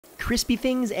crispy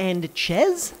things and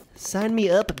ches? Sign me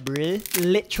up, bruh.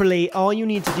 Literally, all you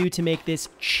need to do to make this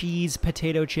cheese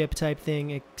potato chip type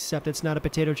thing, except it's not a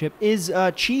potato chip, is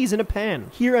cheese in a pan.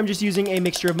 Here, I'm just using a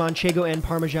mixture of Manchego and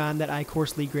Parmesan that I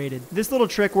coarsely grated. This little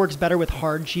trick works better with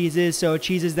hard cheeses, so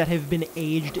cheeses that have been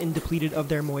aged and depleted of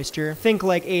their moisture. Think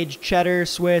like aged cheddar,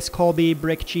 Swiss, Colby,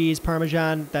 brick cheese,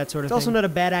 Parmesan, that sort of thing. It's also not a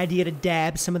bad idea to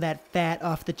dab some of that fat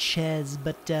off the ches,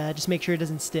 but just make sure it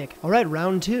doesn't stick. All right,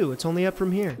 round 2. It's only up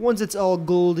from here. Once it's all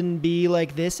golden bee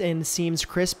like this and seems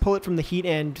crisp, pull it from the heat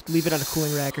and leave it on a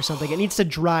cooling rack or something. It needs to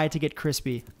dry to get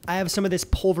crispy. I have some of this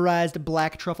pulverized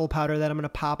black truffle powder that I'm gonna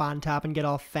pop on top and get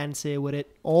all fancy with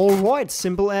it. All right,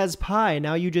 simple as pie.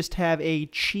 Now you just have a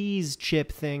cheese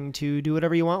chip thing to do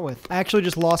whatever you want with. I actually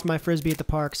just lost my Frisbee at the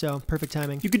park, so perfect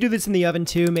timing. You could do this in the oven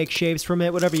too, make shaves from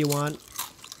it, whatever you want.